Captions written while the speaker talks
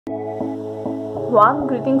Warm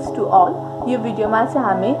greetings to all. यो भिडियोमा चाहिँ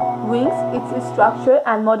हामी wings, its structure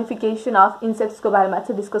and modification of insects को बारेमा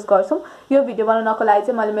चाहिँ डिस्कस गर्छौं. यो भिडियो बनाउनको लागि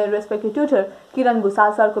चाहिँ मैले मेरो रेस्पेक्टेड ट्युटर किरण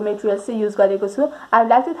भुसाल सरको मटेरियल्स चाहिँ युज गरेको छु. I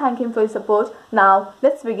would like to thank him for his support. Now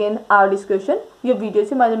let's begin our discussion. यो भिडियो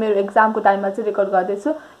चाहिँ मैले मेरो एक्जामको टाइममा चाहिँ रेकर्ड गर्दै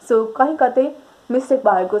छु. सो कहीं कतै मिस्टेक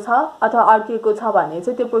भएको छ अथवा अड्केको छ भने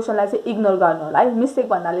चाहिँ त्यो पोर्सनलाई चाहिँ इग्नोर गर्नु होला है. मिस्टेक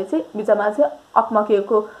भन्नाले चाहिँ बिचमा चाहिँ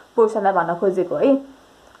अकमकिएको पोर्सनलाई भन्न खोजेको है.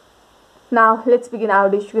 Now let's begin our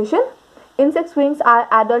discussion. Insect wings are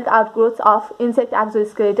adult outgrowths of insect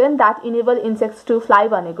exoskeleton that enable insects to fly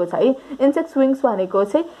भनेको छ है. Insect wings भनेको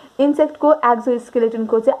चाहिँ insect को exoskeleton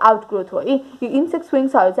को चाहिँ outgrowth हो है. यो insect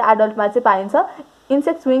wings हरु चाहिँ adult मा चाहिँ पाइन्छ.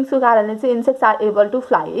 Insect wings को कारणले चाहिँ insects are able to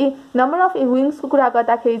fly है. Number of wings को कुरा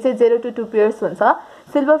गर्दाखेरि चाहिँ 0 to 2 pairs हुन्छ.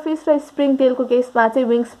 Silverfish र springtail को केसमा चाहिँ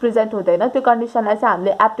wings present हुँदैन. त्यो कन्डिसनलाई चाहिँ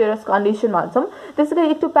हामीले apterous condition भन्छौं.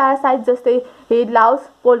 त्यसैगरी ectoparasaite जस्तै head louse,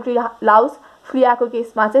 poultry louse, flea को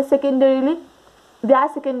केसमा चाहिँ secondarily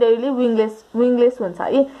wingless हुन्छ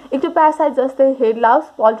है. ectoparasite जस्तै head louse,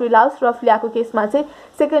 poultry louse र flea को केसमा चाहिँ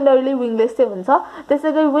secondarily wingless चाहिँ हुन्छ.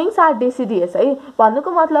 त्यसैगरी wings are deciduous है.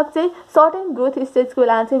 भन्नुको मतलब चाहिँ certain growth stage को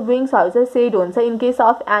बेला चाहिँ wings हरु चाहिँ shade हुन्छ in case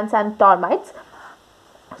of ants and termites.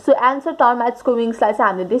 So ants or termites को wings लाई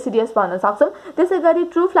चाहिँ हामीले deciduous भन्न सक्छौं. त्यसैगरी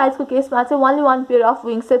true flies को केसमा चाहिँ only one pair of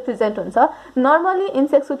wings चाहिँ present हुन्छ. Normally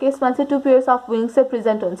insects को केसमा चाहिँ two pairs of wings चाहिँ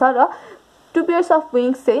present हुन्छ र two pairs of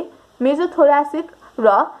wings चाहिँ mesothoracic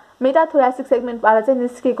र metathoracic segment बाट चाहिँ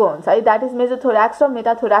निस्केको हुन्छ है. That is mesothorax र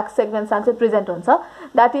metathorax segments चाहिँ present हुन्छ.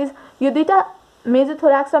 That is यो दुईटा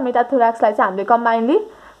mesothorax र metathorax लाई चाहिँ हामीले combinedly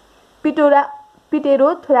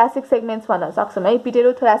pterothoracic segments भन्न सक्छौं है.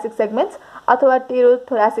 pterothoracic segments अथवा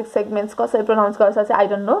pterothoracic segments कसरी प्रोनाउन्स गर्छ चाहिँ I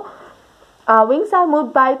don't know. Wings are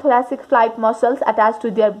moved by thoracic flight muscles attached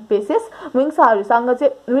to their bases. Wings हरुसँग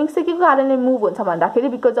चाहिँ wings चाहिँ के कारणले मुभ हुन्छ भन्दाखेरि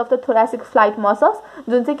because of the thoracic flight muscles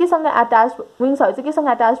जुन चाहिँ केसँग अट्याच wings हरु चाहिँ केसँग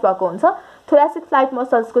अट्याच भएको हुन्छ. thoracic flight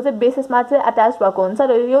muscles को चाहिँ बेसिसमा चाहिँ अट्याच भएको हुन्छ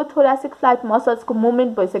र यो thoracic flight muscles को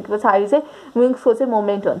मूवमेन्ट भइसकेपछि चाहिँ wings को चाहिँ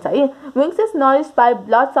मूवमेन्ट हुन्छ है. Wings is nourished by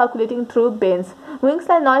blood circulating through veins. Wings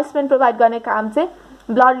लाई नरिशमेन्ट प्रोवाइड गर्ने काम चाहिँ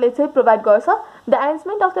blood ले चाहिँ प्रोवाइड गर्छ. The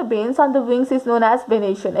arrangement of the veins on the wings is known as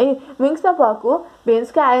venation है. Wings मा भएको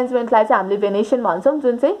veins को arrangement लाई चाहिँ हामीले venation भन्छौं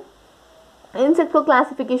जुन चाहिँ insect को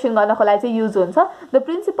classification गर्नको लागि चाहिँ युज हुन्छ. The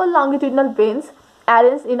principal longitudinal veins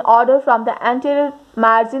arranged in order from the anterior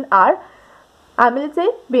margin are हामीले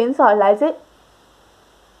चाहिँ veins हरुलाई चाहिँ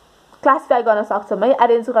क्लासिफाई गर्न सक्छौं है,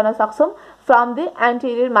 अरेन्ज गर्न सक्छौं फ्रम द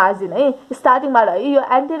एन्टेरियर मार्जिन है. स्टार्टिङ बाट है यो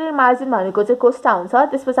एन्टेरियर मार्जिन भनेको चाहिँ कोस्टा हुन्छ,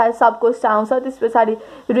 त्यसपछि सब कोस्टा आउँछ, त्यसपछि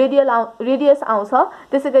रेडियस आउँछ,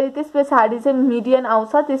 त्यसैगरी त्यसपछि चाहिँ मिडियन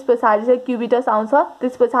आउँछ, त्यसपछि चाहिँ क्युबिटस आउँछ,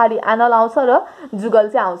 त्यसपछि एनल आउँछ र जुगल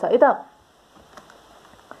चाहिँ आउँछ है त.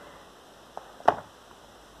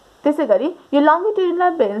 त्यसैगरी यो लंगिट्युडिनल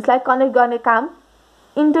भेन्सलाई कनेक्ट गर्ने काम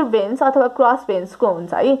इन्टरभेन्स अथवा क्रस भेन्स को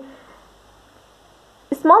हुन्छ है.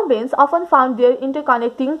 Small veins often found there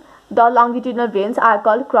interconnecting the longitudinal veins are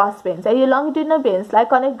called cross veins. यो longitudinal veins लाई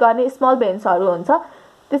कनेक्ट गर्ने small veins हरु हुन्छ.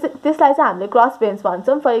 त्यसलाई चाहिँ हामीले cross veins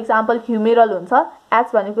भन्छौं. For example humeral हुन्छ.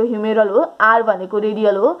 H भनेको humeral हो, R भनेको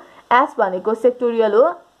radial हो, S भनेको sectorial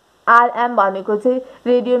हो, RM भनेको चाहिँ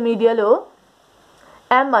radiomedial हो,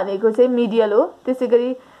 M भनेको चाहिँ medial हो,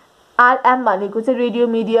 त्यसैगरी RM भनेको चाहिँ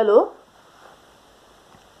radiomedial हो,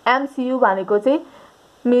 MCU भनेको चाहिँ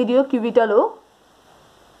mediocubital हो,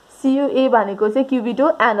 CUA भनेको चाहिँ क्युबिटो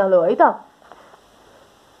एनल हो है त.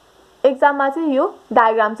 एक्जाममा चाहिँ यो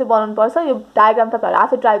डायग्राम चाहिँ बनाउनु पर्छ. यो डायग्राम तपाईहरु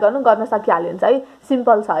आफै ट्राई गर्न सकिहाल्नुहुन्छ है.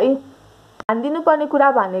 सिम्पल छ है. ध्यान दिनुपर्ने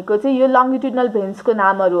कुरा भनेको चाहिँ यो लंगिट्युडिनल भेन्स को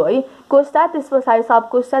नामहरु है. कोस्टा, त्यसपछि सब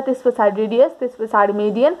कोस्टा, त्यसपछि रेडियस, त्यसपछि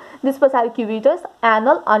मेडियन, त्यसपछि क्युबिटस,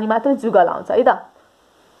 एनल अनि मात्र जुगल आउँछ है त.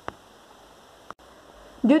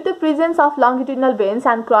 Due to presence of longitudinal veins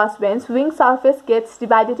and cross veins, wing surface gets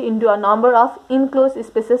divided into a number of enclosed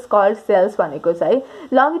spaces called cells भनेको छ है.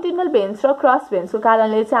 longitudinal veins र cross veins को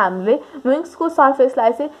कारणले चाहिँ हामीले wings को surface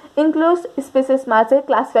लाई चाहिँ enclosed spaces मा चाहिँ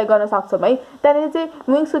क्लासिफाई गर्न सक्छौं है. त्यहाँले चाहिँ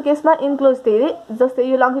wings को केसमा enclosed धेरै जस्तै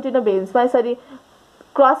यो longitudinal veins मा यसरी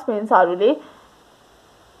cross veins हरुले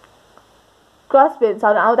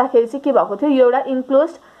आउँदाखेरि चाहिँ के भएको थियो, यो एउटा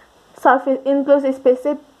enclosed space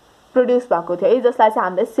चाहिँ प्रोड्युस भएको थियो है, जसलाई चाहिँ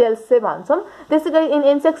हामीले सेल्स चाहिँ भन्छौं. त्यसैगरी in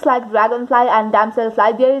insects like ड्रागनफ्लाई and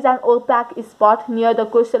ड्यामसेलफ्लाई there is an opaque spot near the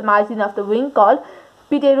coastal margin of the wing called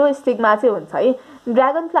पिटेरोस्टिग्मा चाहिँ हुन्छ है.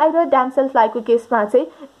 ड्रागनफ्लाई र ड्यामसेलफ्लाई को केसमा चाहिँ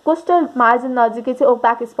कोस्टल मार्जिन नजिकै चाहिँ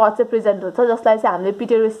ओपाक स्पट चाहिँ प्रेजेन्ट हुन्छ, जसलाई चाहिँ हामीले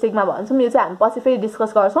पिटेरोस्टिग्मा भन्छौं. यो चाहिँ हामी पछि फेरि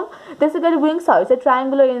डिस्कस गर्छौं. त्यसैगरी विंग्स हरु चाहिँ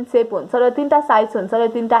ट्रायंगुलर इन शेप हुन्छ र तीनटा साइड्स हुन्छ र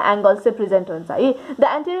तीनटा एंगल्स चाहिँ प्रेजेन्ट हुन्छ है. The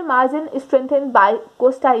interior margin स्ट्रेन्थेन्ड by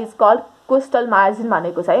Costa is called coastal margin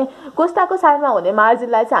भनेको छ है। कोस्टाको साइडमा हुने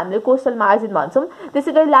मार्जिनलाई चाहिँ हामीले कोस्टल मार्जिन भन्छौँ।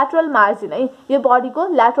 त्यसैगरी ल्याटरल मार्जिन है, यो बडीको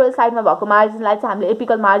ल्याटरल साइडमा भएको मार्जिनलाई चाहिँ हामीले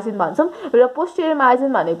एपिकल मार्जिन भन्छौँ र पोस्टेरियर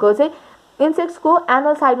मार्जिन भनेको चाहिँ इन्सेक्ट्सको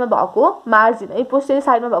एनल साइडमा भएको मार्जिन है, पोस्टेरियर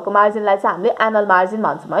साइडमा भएको मार्जिनलाई चाहिँ हामीले एनल मार्जिन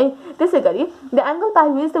भन्छौँ है। त्यसैगरी the angle by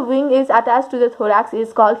which the wing is अट्याच्ड to the थोराक्स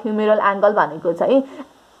is called ह्युमेरल angle भनेको छ है।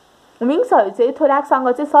 विङ्सहरु चाहिँ थोराक्ससँग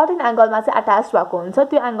चाहिँ सर्टेन एंगलमा चाहिँ अट्याच भएको हुन्छ,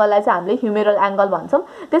 त्यो एंगललाई चाहिँ हामीले ह्युमेरल एंगल भन्छौँ।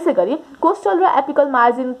 त्यसैगरी कोस्टल र एपिकल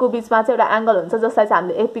मार्जिनको बीचमा चाहिँ एउटा एंगल हुन्छ जसलाई चाहिँ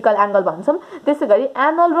हामीले एपिकल एंगल भन्छौँ। त्यसैगरी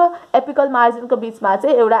एनल र एपिकल मार्जिनको बीचमा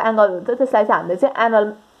चाहिँ एउटा एंगल हुन्छ, त्यसलाई चाहिँ हामीले चाहिँ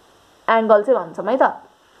एनल एंगल चाहिँ भन्छौँ है त।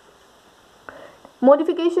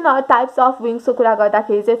 मोडिफिकेसन अर टाइप्स अफ विङ्सको कुरा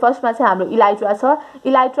गर्दाखेरि चाहिँ फर्स्टमा चाहिँ हाम्रो इलाइट्रा छ।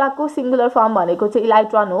 इलाइट्राको सिंगुलर फर्म भनेको चाहिँ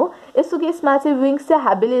इलाइट्रन हो। यसको केसमा चाहिँ विङ्स चाहिँ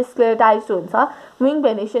हेभिली स्क्लेराटाइज्ड हुन्छ, विङ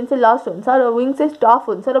भेनेसन चाहिँ लस्ट हुन्छ र विङ चाहिँ टफ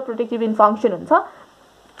हुन्छ र प्रोटेक्टिभ इन फङ्सन हुन्छ।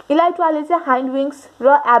 इलाइट्राले चाहिँ हाइन्ड विङ्स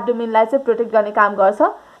र एब्डोमेनलाई चाहिँ प्रोटेक्ट गर्ने काम गर्छ।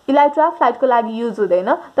 इलाइट्रा फ्लाइटको लागि युज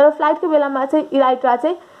हुँदैन, तर फ्लाइटको बेलामा चाहिँ इलाइट्रा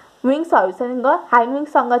चाहिँ विङ्सहरुसँग हाइन्ड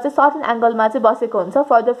विङ्ससँग चाहिँ सर्टेन एंगलमा चाहिँ बसेको हुन्छ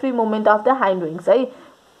for the free movement of the हाइन्ड wings है।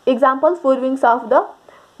 Example four wings of the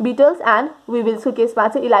Beatles and विविल्सको केसमा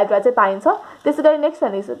चाहिँ इलाइट्रा चाहिँ पाइन्छ। त्यसैगरी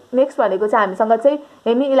नेक्स्ट भनेको चाहिँ हामीसँग चाहिँ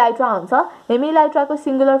हेमी इलाइट्रा हुन्छ। हेमी इलाइट्राको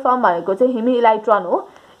सिंगुलर फर्म भनेको चाहिँ हेमी इलाइट्रन हो।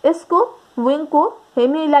 यसको विङको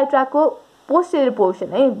हेमी इलाइट्राको पोस्टेरियर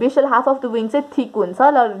पोर्सन है, basal half of the wing चाहिँ थिक हुन्छ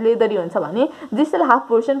र लेदरी हुन्छ भने डिस्टल हाफ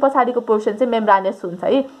पोर्सन पछाडिको पोर्सन चाहिँ मेम्ब्रानस हुन्छ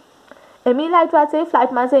है। हेमी इलाइट्रा चाहिँ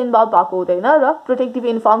फ्लाइटमा चाहिँ इन्भल्भ भएको हुँदैन र प्रोटेक्टिभ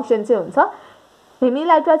इन फङ्सन चाहिँ हुन्छ। हेमी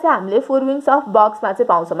इलाइट्रा चाहिँ हामीले फोर विङ्स अफ बक्समा चाहिँ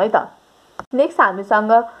पाउँछौँ है त। नेक्स्ट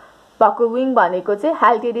हामीसँग भएको विङ भनेको चाहिँ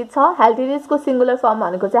हेल्टेरिज छ। हेल्टेरिजको सिंगुलर फर्म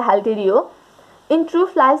भनेको चाहिँ हेल्टेरी हो। In true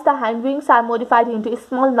flights the हाइन्ड wings are modified into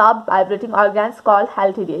small नब vibrating organs called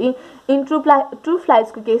हेल्टेरी। In true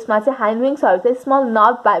फ्लाइट्सको केसमा चाहिँ हाइन्ड विङ्सहरु चाहिँ स्मल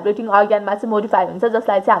नब भाइब्रेटिङ अर्गनमा चाहिँ मोडिफाइड हुन्छ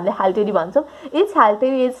जसलाई चाहिँ हामीले हेल्टेरी भन्छौँ। Each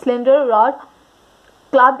हेल्टेरी is slender rod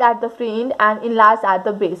clubbed at the free end and enlarge at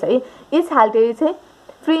the base है। इच हेल्टेरी चाहिँ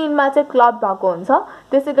फ्री इन्डमा चाहिँ क्लब भएको हुन्छ,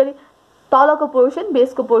 त्यसैगरी तलको पोर्सन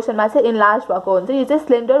बेसको पोर्सनमा चाहिँ इनलार्ज भएको हुन्छ। यो चाहिँ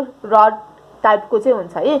स्लेन्डर रड टाइपको चाहिँ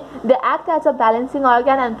हुन्छ है। They act as a balancing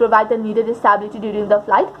organ and provide the needed stability during the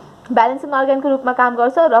flight. Balancing अर्गनको रूपमा काम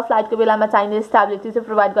गर्छ र फ्लाइटको बेलामा चाहिने स्टेबिलिटी चाहिँ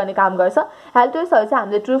प्रोभाइड गर्ने काम गर्छ। हेल्टर्सहरु चाहिँ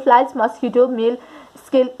हामीले ट्रू फ्लाइट्स, मस्किटो, मेल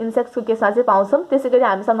स्केल इन्सेक्ट्सको केसमा चाहिँ पाउँछौँ। त्यसैगरी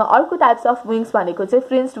हामीसँग अर्को टाइप्स अफ विङ्स भनेको चाहिँ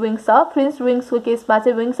फ्रिन्ज्ड विङ्स छ। फ्रिन्ज्ड विङ्सको केसमा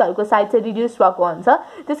चाहिँ विङ्सहरुको साइज चाहिँ रिड्युस भएको हुन्छ।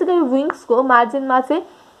 त्यसैगरी विङ्सको मार्जिनमा चाहिँ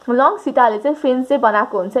लङ सिटाले चाहिँ फ्रिन्ज चाहिँ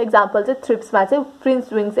बनाएको हुन्छ। एक्जाम्पल चाहिँ थ्रिप्समा चाहिँ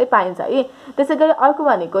फ्रिन्ज्ड विङ्स चाहिँ पाइन्छ है। त्यसैगरी अर्को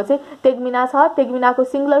भनेको चाहिँ टेग्मिना छ। टेग्मिनाको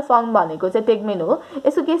सिंगुलर फर्म भनेको चाहिँ टेग्मेन हो।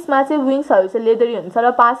 यसको केसमा चाहिँ विङ्सहरु चाहिँ लेदरी हुन्छ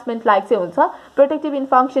र पार्चमेन्ट लाइक चाहिँ हुन्छ, प्रोटेक्टिभ इन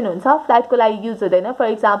फङ्सन हुन्छ, फ्लाइटको लागि युज हुँदैन। For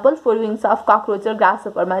example four wings of cockroach र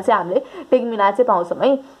ग्रासहोपरमा चाहिँ हामीले टेग्मिना चाहिँ पाउँछौँ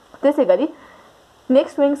है। त्यसैगरी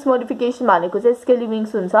नेक्स्ट विङ्स मोडिफिकेसन भनेको चाहिँ स्केली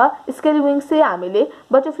विङ्स हुन्छ। स्केली विङ्स चाहिँ हामीले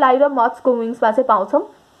बटरफ्लाई र मथ्सको विङ्समा चाहिँ पाउँछौँ।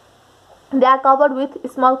 They are covered with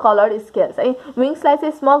small coloured scales है। विङ्सलाई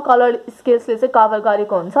चाहिँ स्मल कलर्ड स्केल्सले चाहिँ कभर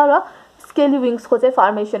गरेको हुन्छ र स्केली विङ्सको चाहिँ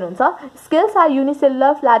फर्मेसन हुन्छ। Scales are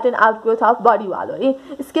unicellular फ्ल्याटेन्ड outgrowth of body wall हो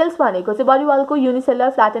है। स्केल्स भनेको चाहिँ बडी वालको युनिसेलुलर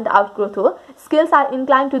फ्ल्याटेन्ड आउटग्रोथ हो। Scales are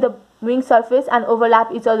incline to the wing surface and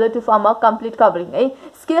overlap each other to form a complete covering है।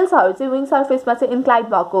 स्केल्सहरु चाहिँ विङ सर्फेसमा चाहिँ इन्क्लाइन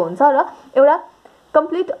भएको हुन्छ र एउटा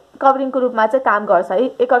कम्प्लिट कभरिङको रूपमा चाहिँ काम गर्छ है।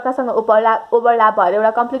 एकअर्कासँग ओभरल्याप भएर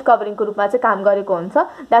एउटा कम्प्लिट कभरिङको रूपमा चाहिँ काम गरेको हुन्छ।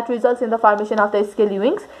 That results in the formation of the scaly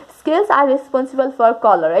wings. Scales are responsible for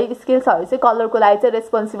colour है। स्केल्सहरु चाहिँ कलरको लागि चाहिँ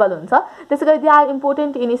रेस्पोन्सिबल हुन्छ। त्यसैगरी they are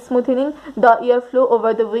important in स्मुथनिङ the air flow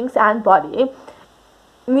over the wings and body है।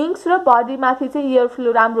 विङ्स र बडीमाथि चाहिँ एयर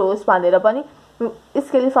फ्लो राम्रो होस् भनेर पनि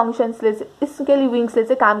स्केली विङ्सले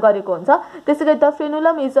चाहिँ काम गरेको हुन्छ। त्यसैगरी the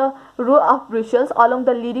frenulum is a row of bristles along the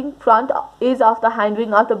leading front age of the हाइन्ड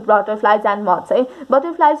wing of the butterflies and मथ्स है।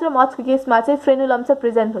 बटरफ्लाइज र मथ्सको केसमा चाहिँ फ्रेनुलम चाहिँ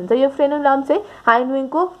प्रेजेन्ट हुन्छ। यो फ्रेनुलम चाहिँ हाइन्ड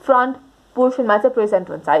विङको फ्रन्ट पोर्सनमा चाहिँ प्रेजेन्ट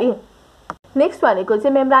हुन्छ है। नेक्स्ट भनेको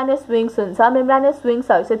चाहिँ मेम्ब्रानस विङ्स हुन्छ। मेम्ब्रानस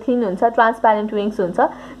विङ्सहरु चाहिँ थिन हुन्छ, ट्रान्सप्यारेन्ट विङ्स हुन्छ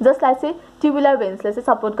जसलाई चाहिँ ट्युबुलर भेन्सले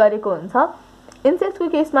चाहिँ सपोर्ट गरेको हुन्छ। इन्सेक्ट्सको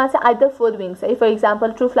केसमा चाहिँ आइदर फोर विङ्स है। फर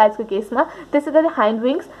एक्जाम्पल ट्रू फ्लाइट्सको केसमा। त्यसैगरी हाइन्ड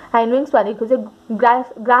विङ्स भनेको चाहिँ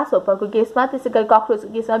ग्रास होपरको केसमा, त्यसैगरी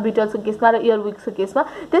ककरोचको केसमा, बिटल्सको केसमा र इयर विङ्सको केसमा।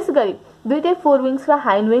 त्यसैगरी दुईटै फोर विङ्स र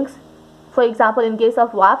हाइन्ड wings for example in case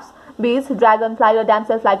of warps, बीज, ड्रागन फ्लाई र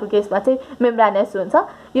ड्यामसेल फ्लाईको केसमा चाहिँ मेम्ब्रानस हुन्छ।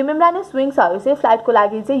 यो मेम्ब्रानस विङ्सहरु चाहिँ फ्लाइटको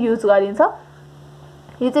लागि चाहिँ युज गरिन्छ।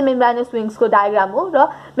 यो चाहिँ मेम्ब्रानस विङ्सको डायग्राम हो र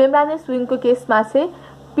मेम्ब्रानस विङको केसमा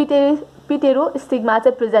चाहिँ पिटेरो स्टिग्मा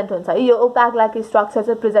चाहिँ प्रेजेन्ट हुन्छ है। यो ओप्याक लाइक स्ट्रक्चर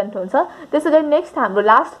चाहिँ प्रेजेन्ट हुन्छ। त्यसैगरी नेक्स्ट हाम्रो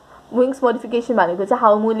लास्ट विङ्स मोडिफिकेसन भनेको चाहिँ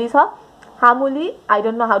हाउमुली छ। हामुली, I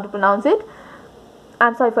don't know how to pronounce it, I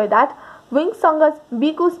am sorry for that. विङ्ससँग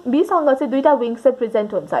बीसँग चाहिँ दुईटा विङ्स चाहिँ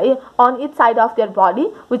प्रेजेन्ट हुन्छ है on each side of there body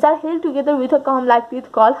which are held together with a com like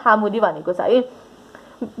teeth call हामुली भनेको छ है।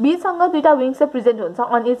 बीसँग दुईटा विङ्स चाहिँ प्रेजेन्ट हुन्छ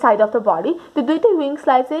on each side of the body. त्यो दुईटै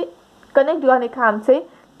विङ्सलाई चाहिँ कनेक्ट गर्ने काम चाहिँ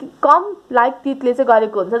कम लाइक टिथले चाहिँ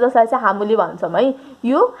गरेको हुन्छ, जसलाई चाहिँ हामुली भन्छौँ है।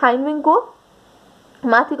 यो हाइन्ड विङको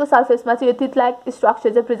माथिको सर्फेसमा चाहिँ यो टिथ लाइक स्ट्रक्चर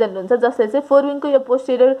चाहिँ प्रेजेन्ट हुन्छ, जसले चाहिँ फोर विङको यो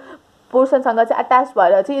पोस्टेरियर पोर्सनसँग चाहिँ अट्याच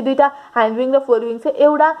भएर चाहिँ यो दुईटा हाइन्ड विङ र फोर विङ चाहिँ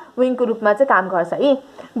एउटा विङको रूपमा चाहिँ काम गर्छ है।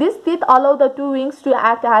 This teeth allow the two wings to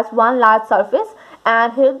act as one large surface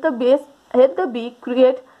and help the be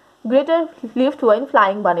create greater lift when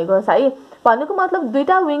flying भनेको छ है। भन्नुको मतलब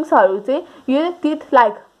दुईटा विङ्सहरू चाहिँ यो टिथ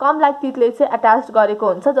लाइक कम लाइक टिथले चाहिँ अट्याच गरेको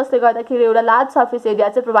हुन्छ, जसले गर्दाखेरि एउटा लार्ज सर्फेस एरिया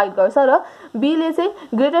चाहिँ प्रोभाइड गर्छ र बीले चाहिँ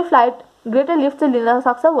ग्रेटर लिफ्ट चाहिँ लिन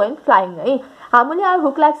सक्छ वेन फ्लाइङ है। हामुली are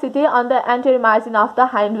hook like city on the interior margin of the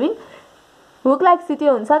हाइन्ड wing. Hook like city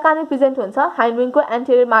हुन्छ कहाँ प्रेजेन्ट हुन्छ, हाइन्ड विङको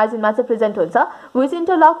एन्टेरियर मार्जिनमा चाहिँ प्रेजेन्ट हुन्छ, which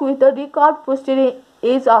interlock with the record posterior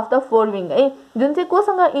age of the four wing है। जुन चाहिँ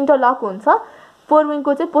कोसँग इन्टरलक हुन्छ, फोर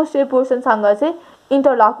विङको चाहिँ पोस्टेरियर पोर्सनसँग चाहिँ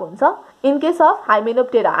इन्टरलक हुन्छ। इन केस अफ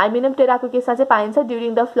हाइमेनोप्टेराको केसमा चाहिँ पाइन्छ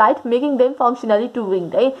during the flight making them functionally to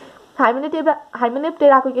winged है।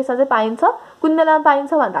 हाइमेनोप्टेराको केसमा चाहिँ पाइन्छ, कुन बेलामा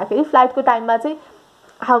पाइन्छ भन्दाखेरि फ्लाइटको टाइममा चाहिँ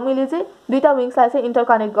हामीले चाहिँ दुईटा विङ्सलाई चाहिँ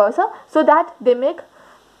इन्टरकनेक्ट गर्छ so that they make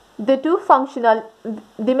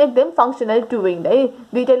them functionally to winged है।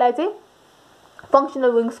 दुईटैलाई चाहिँ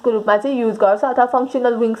फङ्सनल विङ्सको रूपमा चाहिँ युज गर्छ अथवा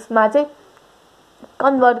फङ्सनल विङ्समा चाहिँ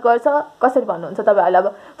कन्भर्ट गर्छ। कसरी भन्नुहुन्छ तपाईँहरूले,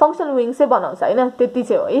 अब फङ्सनल विङ्स चाहिँ बनाउँछ होइन, त्यति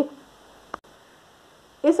चाहिँ हो है।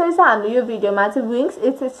 यसरी चाहिँ हामीले यो भिडियोमा चाहिँ विङ्स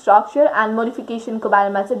इट्स स्ट्रक्चर एन्ड मोडिफिकेसनको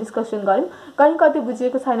बारेमा चाहिँ डिस्कसन गऱ्यौँ। कहीँ कतै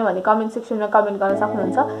बुझिएको छैन भने कमेन्ट सेक्सनमा कमेन्ट गर्न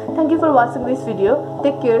सक्नुहुन्छ। Thank you for watching this video.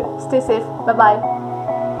 Take care, stay safe, by by.